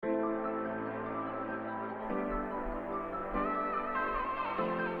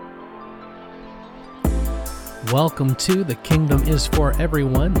Welcome to The Kingdom is for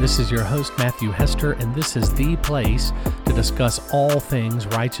Everyone. This is your host, Matthew Hester, and this is the place to discuss all things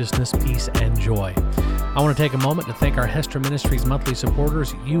righteousness, peace, and joy. I want to take a moment to thank our Hester Ministries monthly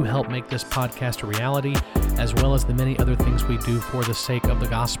supporters. You help make this podcast a reality, as well as the many other things we do for the sake of the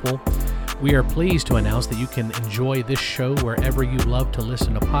gospel. We are pleased to announce that you can enjoy this show wherever you love to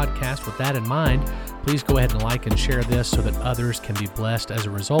listen to podcasts. With that in mind, please go ahead and like and share this so that others can be blessed as a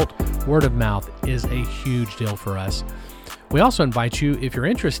result. Word of mouth is a huge deal for us. We also invite you, if you're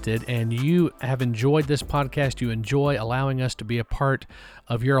interested and you have enjoyed this podcast, you enjoy allowing us to be a part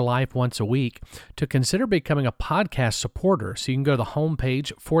of your life once a week, to consider becoming a podcast supporter. So you can go to the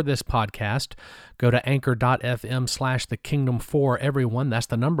homepage for this podcast, go to anchor.fm/The Kingdom for Everyone. That's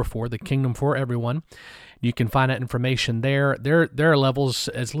the number 4, The Kingdom for Everyone. You can find that information there. There are levels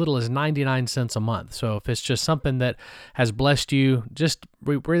as little as 99 cents a month. So if it's just something that has blessed you,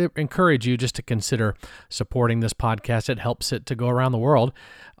 we really encourage you just to consider supporting this podcast. It helps it to go around the world.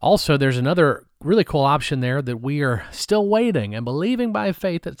 Also, there's another really cool option there that we are still waiting and believing by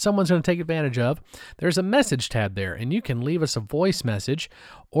faith that someone's going to take advantage of. There's a message tab there, and you can leave us a voice message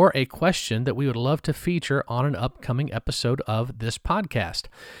or a question that we would love to feature on an upcoming episode of this podcast.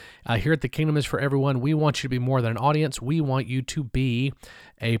 Here at The Kingdom is for Everyone, we want you to be more than an audience. We want you to be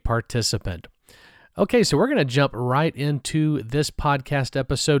a participant. Okay, so we're going to jump right into this podcast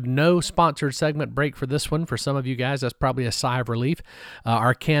episode. No sponsored segment break for this one. For some of you guys, that's probably a sigh of relief.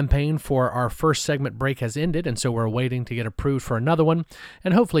 Our campaign for our first segment break has ended, and so we're waiting to get approved for another one,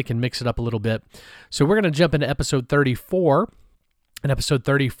 and hopefully can mix it up a little bit. So we're going to jump into episode 34, and episode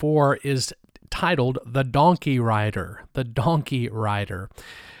 34 is titled The Donkey Rider. The Donkey Rider.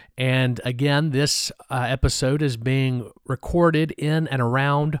 And again, this episode is being recorded in and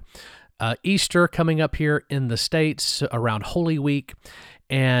around Easter coming up here in the States, around Holy Week.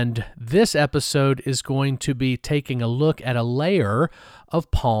 And this episode is going to be taking a look at a layer of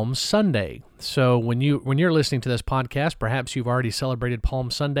Palm Sunday. So when you're listening to this podcast, perhaps you've already celebrated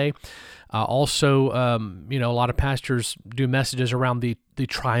Palm Sunday. Also, a lot of pastors do messages around the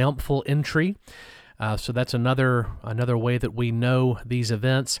triumphal entry. So that's another way that we know these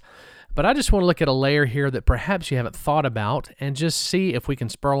events. But I just want to look at a layer here that perhaps you haven't thought about and just see if we can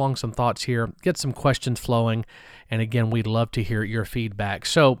spur along some thoughts here, get some questions flowing. And again, we'd love to hear your feedback.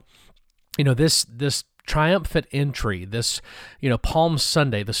 So, this triumphant entry, this, Palm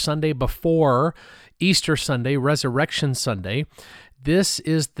Sunday, the Sunday before Easter Sunday, Resurrection Sunday, this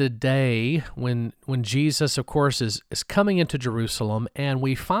is the day when Jesus, of course, is coming into Jerusalem, and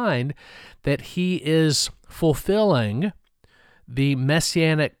we find that he is fulfilling the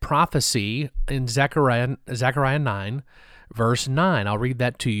messianic prophecy in Zechariah 9, verse 9. I'll read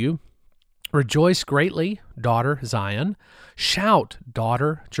that to you. Rejoice greatly, daughter Zion. Shout,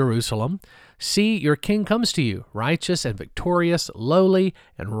 daughter Jerusalem. See, your king comes to you, righteous and victorious, lowly,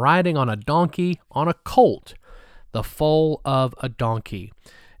 and riding on a donkey, on a colt, the foal of a donkey.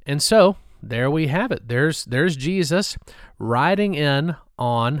 And so there we have it. There's Jesus riding in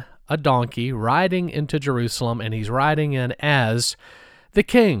on a donkey, riding into Jerusalem, and he's riding in as the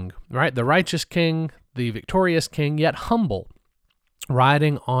king, right? The righteous king, the victorious king, yet humble,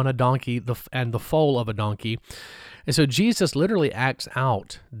 riding on a donkey and the foal of a donkey. And so Jesus literally acts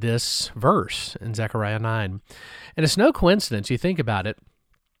out this verse in Zechariah 9. And it's no coincidence, you think about it,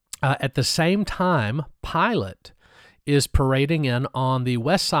 at the same time, Pilate is parading in on the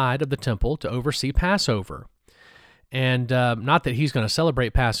west side of the temple to oversee Passover. And not that he's going to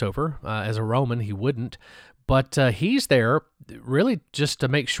celebrate Passover. As a Roman, he wouldn't. But he's there really just to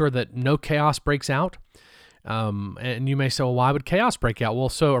make sure that no chaos breaks out. And you may say, well, why would chaos break out? Well,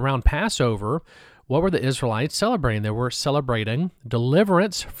 so around Passover, what were the Israelites celebrating? They were celebrating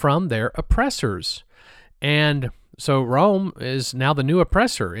deliverance from their oppressors. And so Rome is now the new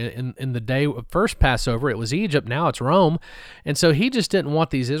oppressor. In the day of first Passover, it was Egypt. Now it's Rome. And so he just didn't want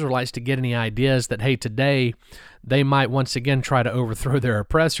these Israelites to get any ideas that, hey, today they might once again try to overthrow their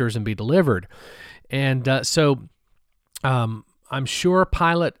oppressors and be delivered. And so I'm sure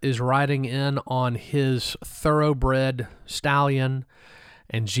Pilate is riding in on his thoroughbred stallion,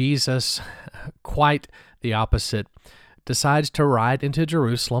 and Jesus, quite the opposite, decides to ride into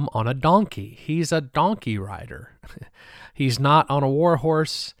Jerusalem on a donkey. He's a donkey rider. He's not on a war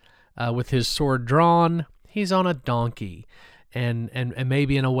horse with his sword drawn. He's on a donkey. And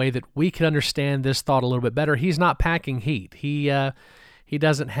maybe in a way that we can understand this thought a little bit better, he's not packing heat. He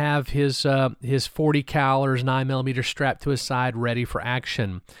doesn't have his 40 cal or 9mm strapped to his side ready for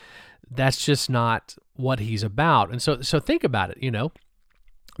action. That's just not what he's about. And so think about it,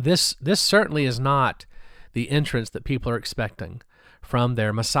 This certainly is not the entrance that people are expecting from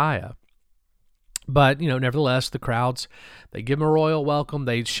their Messiah. But, nevertheless, the crowds, they give him a royal welcome.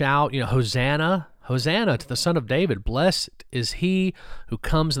 They shout, Hosanna, Hosanna to the Son of David. Blessed is he who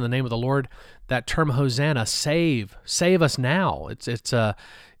comes in the name of the Lord. That term Hosanna, save us now. It's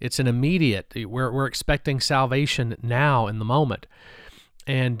an immediate. We're expecting salvation now in the moment,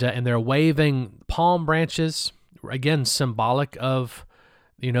 and they're waving palm branches, again symbolic of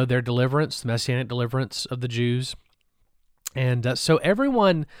their deliverance, the messianic deliverance of the Jews, and so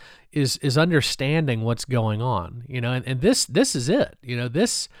everyone is understanding what's going on, and this is it,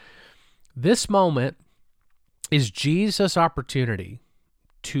 this moment is Jesus' opportunity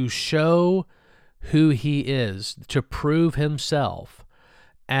to show who he is, to prove himself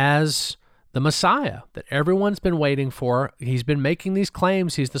as the Messiah that everyone's been waiting for. He's been making these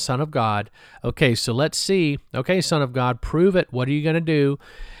claims he's the Son of God. Okay, so let's see. Okay, Son of God, prove it. What are you going to do?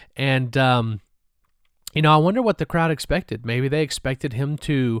 And, I wonder what the crowd expected. Maybe they expected him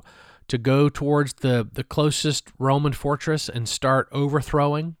to go towards the closest Roman fortress and start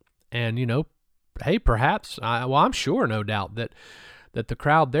overthrowing. And, hey, perhaps, I'm sure, no doubt, that the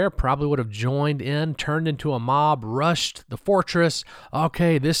crowd there probably would have joined in, turned into a mob, rushed the fortress.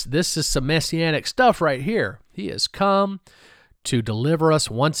 Okay, this is some messianic stuff right here. He has come to deliver us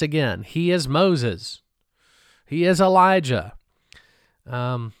once again. He is Moses. He is Elijah.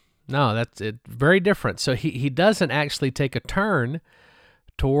 No, that's it. Very different. So he doesn't actually take a turn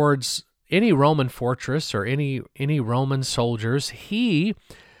towards any Roman fortress or any Roman soldiers. He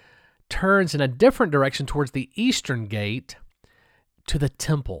turns in a different direction towards the eastern gate, to the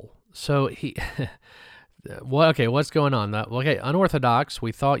temple. So what's going on? Okay, unorthodox.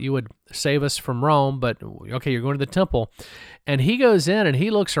 We thought you would save us from Rome, but okay, you're going to the temple. And he goes in and he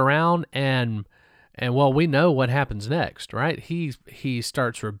looks around and well, we know what happens next, right? He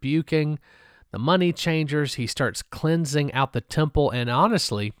starts rebuking the money changers. He starts cleansing out the temple. And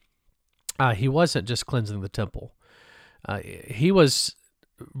honestly, he wasn't just cleansing the temple. He was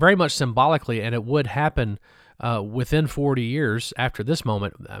very much symbolically, and it would happen within 40 years after this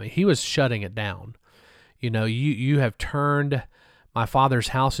moment. I mean, he was shutting it down. You have turned my Father's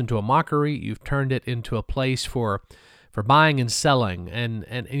house into a mockery. You've turned it into a place for buying and selling. And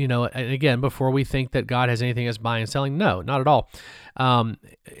again, before we think that God has anything as buying and selling, no, not at all.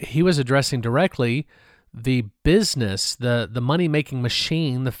 He was addressing directly the business, the money-making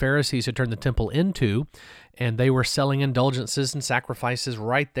machine the Pharisees had turned the temple into, and they were selling indulgences and sacrifices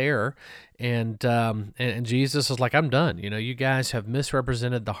right there. And Jesus was like, I'm done. You guys have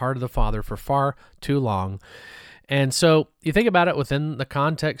misrepresented the heart of the Father for far too long. And so you think about it within the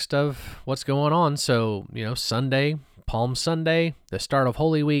context of what's going on. So, Sunday, Palm Sunday, the start of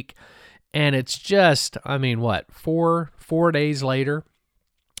Holy Week, and it's just, 4 days later,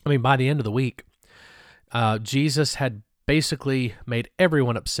 by the end of the week, Jesus had basically made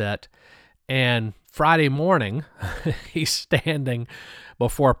everyone upset, and Friday morning, he's standing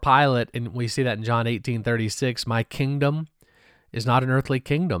before Pilate, and we see that in John 18:36, my kingdom is not an earthly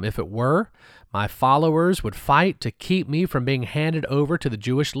kingdom. If it were, my followers would fight to keep me from being handed over to the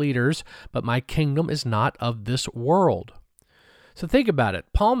Jewish leaders, but my kingdom is not of this world. So think about it.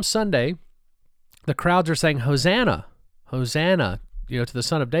 Palm Sunday, the crowds are saying, Hosanna, Hosanna, to the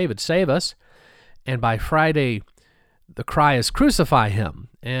Son of David, save us. And by Friday, the cry is crucify him.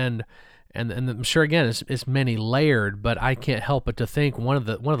 And I'm sure, again, it's many layered, but I can't help but to think one of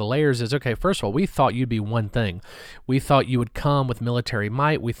the layers is, okay, first of all, we thought you'd be one thing. We thought you would come with military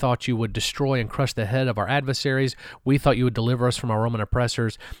might. We thought you would destroy and crush the head of our adversaries. We thought you would deliver us from our Roman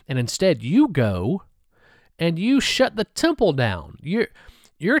oppressors. And instead, you go and you shut the temple down.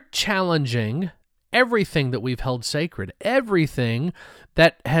 You're challenging everything that we've held sacred, everything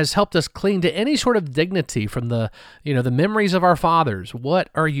that has helped us cling to any sort of dignity from the memories of our fathers. What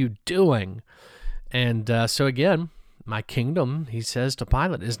are you doing? And so again, my kingdom, he says to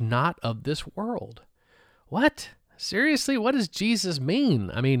Pilate, is not of this world. What? Seriously? What does Jesus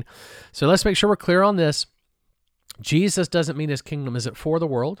mean? So let's make sure we're clear on this. Jesus doesn't mean his kingdom isn't for the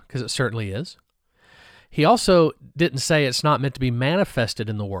world, because it certainly is. He also didn't say it's not meant to be manifested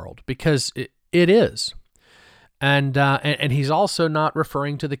in the world, because it is. And he's also not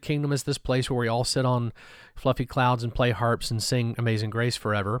referring to the kingdom as this place where we all sit on fluffy clouds and play harps and sing Amazing Grace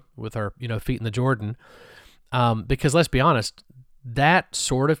forever with our feet in the Jordan. Because let's be honest, that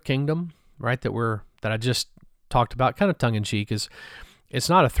sort of kingdom, right, that I just talked about, kind of tongue in cheek, it's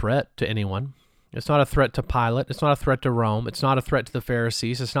not a threat to anyone. It's not a threat to Pilate. It's not a threat to Rome. It's not a threat to the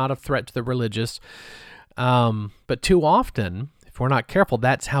Pharisees. It's not a threat to the religious. But too often, if we're not careful,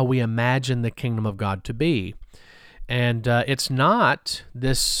 that's how we imagine the kingdom of God to be. And it's not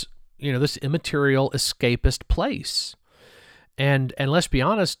this immaterial escapist place. And let's be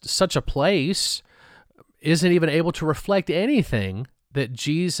honest, such a place isn't even able to reflect anything that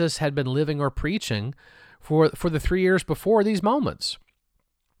Jesus had been living or preaching for the 3 years before these moments.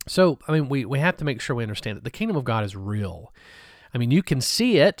 So, I mean, we have to make sure we understand that the kingdom of God is real. I mean, you can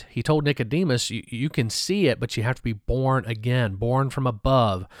see it. He told Nicodemus, you can see it, but you have to be born again, born from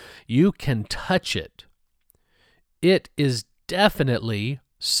above. You can touch it. It is definitely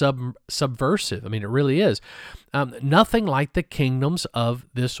subversive. I mean, it really is. Nothing like the kingdoms of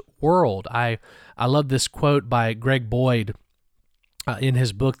this world. I love this quote by Greg Boyd in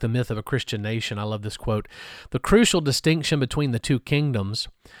his book, The Myth of a Christian Nation. I love this quote. "The crucial distinction between the two kingdoms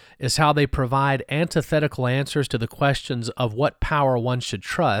is how they provide antithetical answers to the questions of what power one should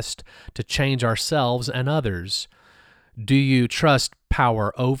trust to change ourselves and others. Do you trust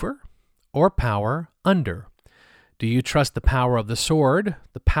power over or power under? Do you trust the power of the sword,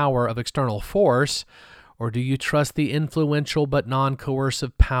 the power of external force, or do you trust the influential but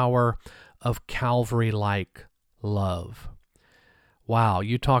non-coercive power of Calvary-like love?" Wow,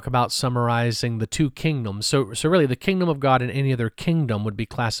 you talk about summarizing the two kingdoms. So really, the kingdom of God and any other kingdom would be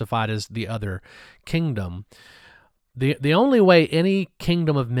classified as the other kingdom. The only way any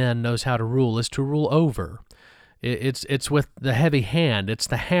kingdom of men knows how to rule is to rule over. It's with the heavy hand. It's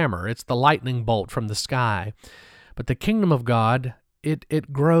the hammer. It's the lightning bolt from the sky. But the kingdom of God,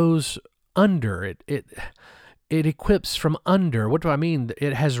 it grows under. It equips from under. What do I mean?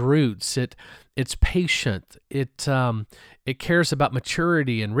 It has roots. It's patient. It cares about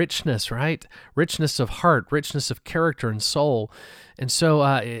maturity and richness, right? Richness of heart, richness of character and soul. And so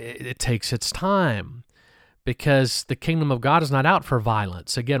it takes its time, because the kingdom of God is not out for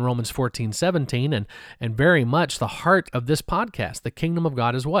violence. Again, Romans 14:17, and very much the heart of this podcast. The kingdom of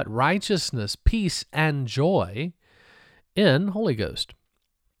God is what? Righteousness, peace, and joy in Holy Ghost.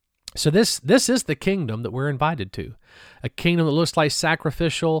 So this is the kingdom that we're invited to, a kingdom that looks like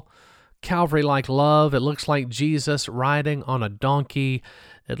sacrificial, Calvary-like love. It looks like Jesus riding on a donkey.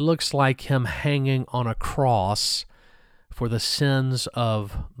 It looks like him hanging on a cross for the sins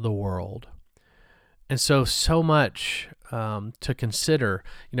of the world. And so much to consider.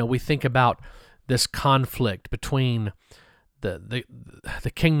 You know, we think about this conflict between the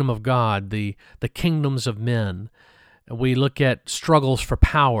kingdom of God, the kingdoms of men. We look at struggles for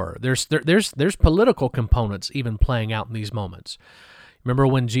power. There's political components even playing out in these moments. Remember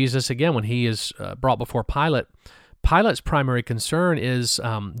when Jesus, again, when he is brought before Pilate, Pilate's primary concern is,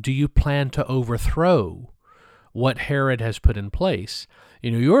 do you plan to overthrow what Herod has put in place?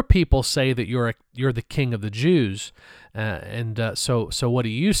 You know, your people say that you're the king of the Jews, so what do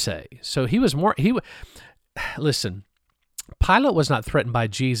you say? So listen, Pilate was not threatened by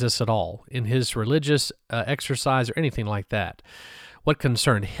Jesus at all in his religious exercise or anything like that. What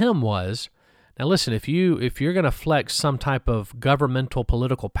concerned him was, now listen, if you're going to flex some type of governmental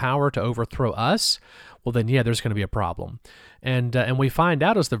political power to overthrow us, well then yeah, there's going to be a problem. And we find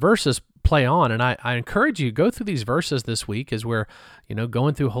out as the verses play on, and I encourage you, go through these verses this week as we're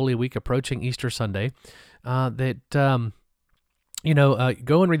going through Holy Week, approaching Easter Sunday, go and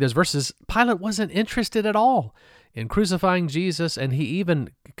read those verses. Pilate wasn't interested at all in crucifying Jesus, and he even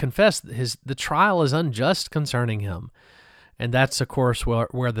confessed the trial is unjust concerning him. And that's, of course,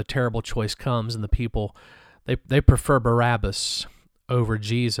 where the terrible choice comes, and the people, they prefer Barabbas over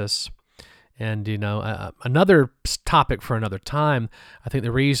Jesus. And, another topic for another time, I think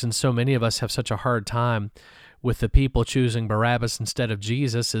the reason so many of us have such a hard time with the people choosing Barabbas instead of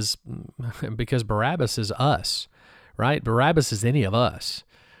Jesus is because Barabbas is us, right? Barabbas is any of us.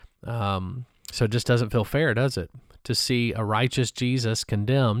 So it just doesn't feel fair, does it? To see a righteous Jesus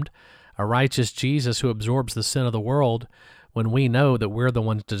condemned, a righteous Jesus who absorbs the sin of the world, when we know that we're the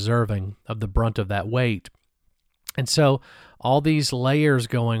ones deserving of the brunt of that weight. And so all these layers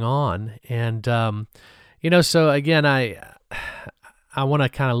going on. And, so again, I want to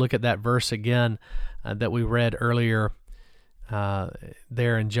kind of look at that verse again that we read earlier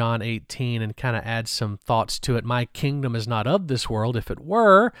there in John 18 and kind of add some thoughts to it. My kingdom is not of this world. If it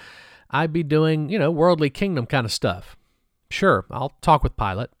were, I'd be doing, worldly kingdom kind of stuff. Sure, I'll talk with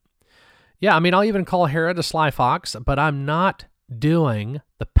Pilate. Yeah, I mean, I'll even call Herod a sly fox, but I'm not doing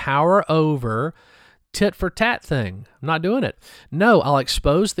the power over tit for tat thing. I'm not doing it. No, I'll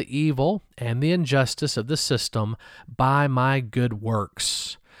expose the evil and the injustice of the system by my good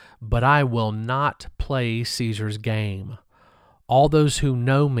works, but I will not play Caesar's game. All those who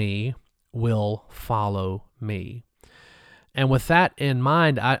know me will follow me. And with that in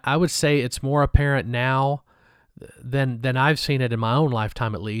mind, I would say it's more apparent now than I've seen it in my own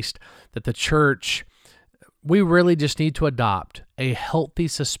lifetime, at least, that the church, we really just need to adopt a healthy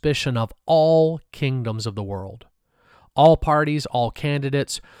suspicion of all kingdoms of the world. all parties, all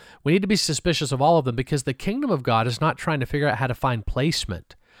candidates. We need to be suspicious of all of them because the kingdom of God is not trying to figure out how to find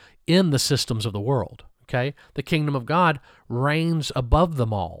placement in the systems of the world, okay? The kingdom of God reigns above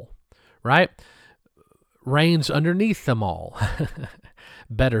them all, right? Reigns underneath them all,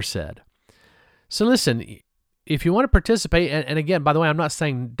 better said. So listen, if you want to participate, and again, by the way, I'm not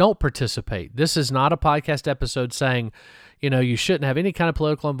saying don't participate. This is not a podcast episode saying, you shouldn't have any kind of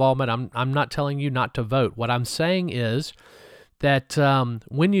political involvement. I'm not telling you not to vote. What I'm saying is that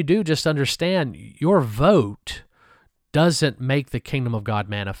when you do, just understand your vote doesn't make the kingdom of God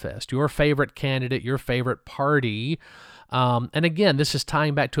manifest. Your favorite candidate, your favorite party, and again, this is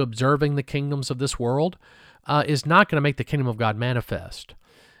tying back to observing the kingdoms of this world, is not going to make the kingdom of God manifest.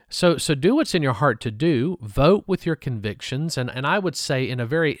 So do what's in your heart to do, vote with your convictions, and I would say in a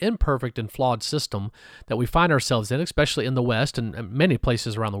very imperfect and flawed system that we find ourselves in, especially in the West and many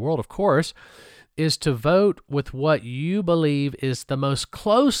places around the world, of course, is to vote with what you believe is the most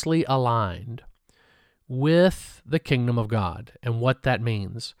closely aligned with the kingdom of God and what that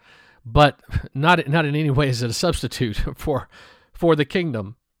means. But not in any way is it a substitute for the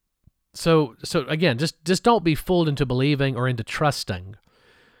kingdom. So again, just don't be fooled into believing or into trusting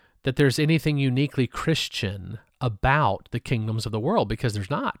that there's anything uniquely Christian about the kingdoms of the world, because there's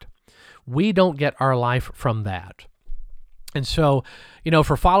not. We don't get our life from that. And so,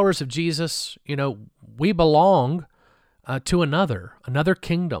 for followers of Jesus, we belong to another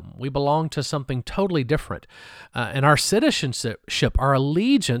kingdom. We belong to something totally different. And our citizenship, our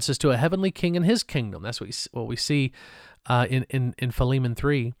allegiance is to a heavenly king and his kingdom. That's what we see in Philemon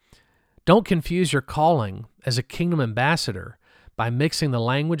 3. Don't confuse your calling as a kingdom ambassador by mixing the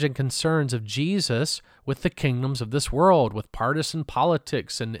language and concerns of Jesus with the kingdoms of this world, with partisan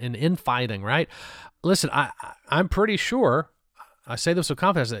politics and infighting, right? Listen, I'm pretty sure, I say this with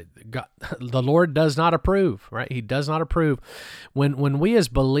confidence, that God, the Lord does not approve, right? He does not approve. When we as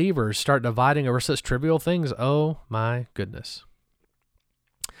believers start dividing over such trivial things, oh my goodness.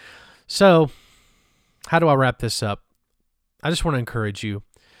 So, how do I wrap this up? I just want to encourage you.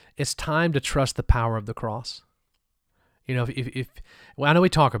 It's time to trust the power of the cross. Well, I know we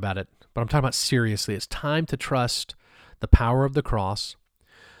talk about it, but I'm talking about seriously. It's time to trust the power of the cross.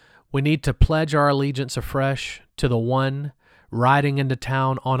 We need to pledge our allegiance afresh to the one riding into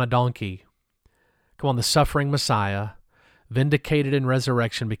town on a donkey. Come on, the suffering Messiah, vindicated in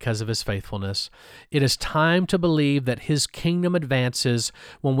resurrection because of his faithfulness. It is time to believe that his kingdom advances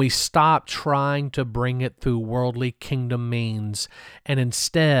when we stop trying to bring it through worldly kingdom means, and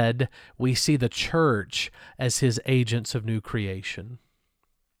instead we see the church as his agents of new creation.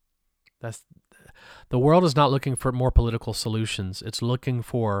 The world is not looking for more political solutions. It's looking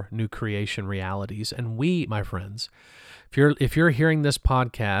for new creation realities. And we, my friends, if you're hearing this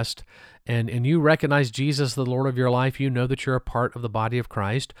podcast and you recognize Jesus, the Lord of your life, you know that you're a part of the body of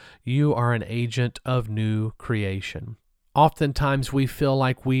Christ. You are an agent of new creation. Oftentimes we feel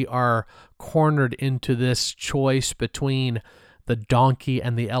like we are cornered into this choice between the donkey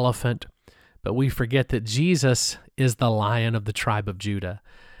and the elephant, but we forget that Jesus is the Lion of the tribe of Judah.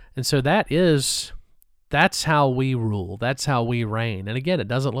 And so that's how we rule. That's how we reign. And again, it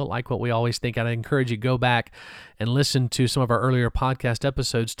doesn't look like what we always think. I'd encourage you to go back and listen to some of our earlier podcast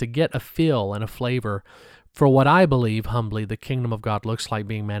episodes to get a feel and a flavor for what I believe, humbly, the kingdom of God looks like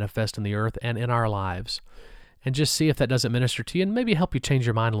being manifest in the earth and in our lives. And just see if that doesn't minister to you and maybe help you change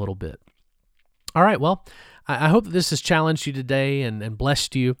your mind a little bit. All right, well, I hope that this has challenged you today and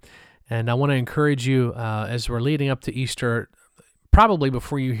blessed you. And I want to encourage you as we're leading up to Easter. Probably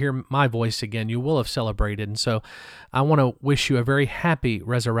before you hear my voice again, you will have celebrated. And so I want to wish you a very happy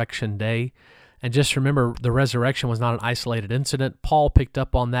Resurrection Day. And just remember, the resurrection was not an isolated incident. Paul picked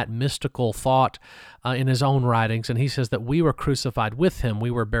up on that mystical thought in his own writings, and he says that we were crucified with him, we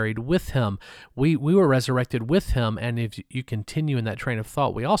were buried with him, we were resurrected with him, and if you continue in that train of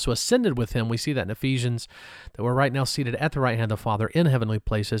thought, we also ascended with him. We see that in Ephesians, that we're right now seated at the right hand of the Father in heavenly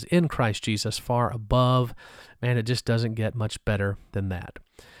places, in Christ Jesus, far above. Man, it just doesn't get much better than that.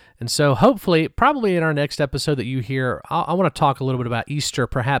 And so hopefully, probably in our next episode that you hear, I want to talk a little bit about Easter,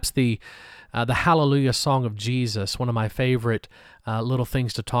 perhaps the Hallelujah Song of Jesus, one of my favorite little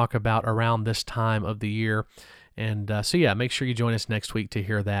things to talk about around this time of the year. And so make sure you join us next week to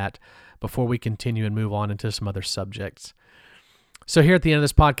hear that before we continue and move on into some other subjects. So here at the end of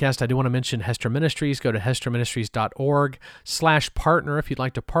this podcast, I do want to mention Hester Ministries. Go to hesterministries.org/partner if you'd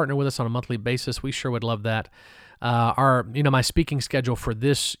like to partner with us on a monthly basis. We sure would love that. My speaking schedule for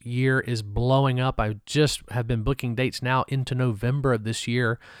this year is blowing up. I just have been booking dates now into November of this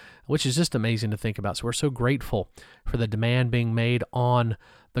year. which is just amazing to think about. So we're so grateful for the demand being made on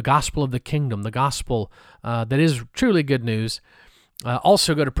the gospel of the kingdom, the gospel that is truly good news.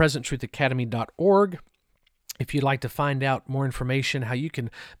 Also go to presenttruthacademy.org. If you'd like to find out more information, how you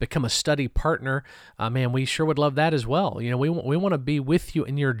can become a study partner, man, we sure would love that as well. We want to be with you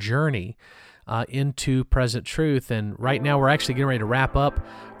in your journey into Present Truth. And right now we're actually getting ready to wrap up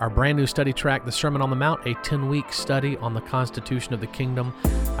our brand new study track, the Sermon on the Mount, a 10-week study on the Constitution of the Kingdom.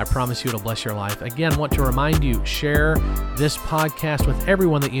 I promise you it'll bless your life. Again, want to remind you, share this podcast with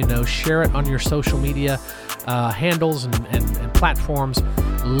everyone that you know. Share it on your social media handles and platforms.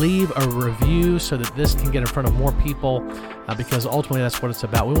 Leave a review so that this can get in front of more people, because ultimately that's what it's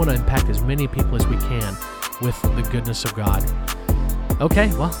about. We want to impact as many people as we can with the goodness of God. Okay,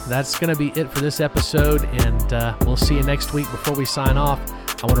 well, that's going to be it for this episode, and we'll see you next week. Before we sign off,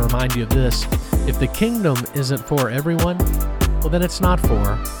 I want to remind you of this. If the kingdom isn't for everyone, well, then it's not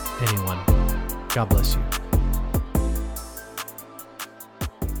for anyone. God bless you.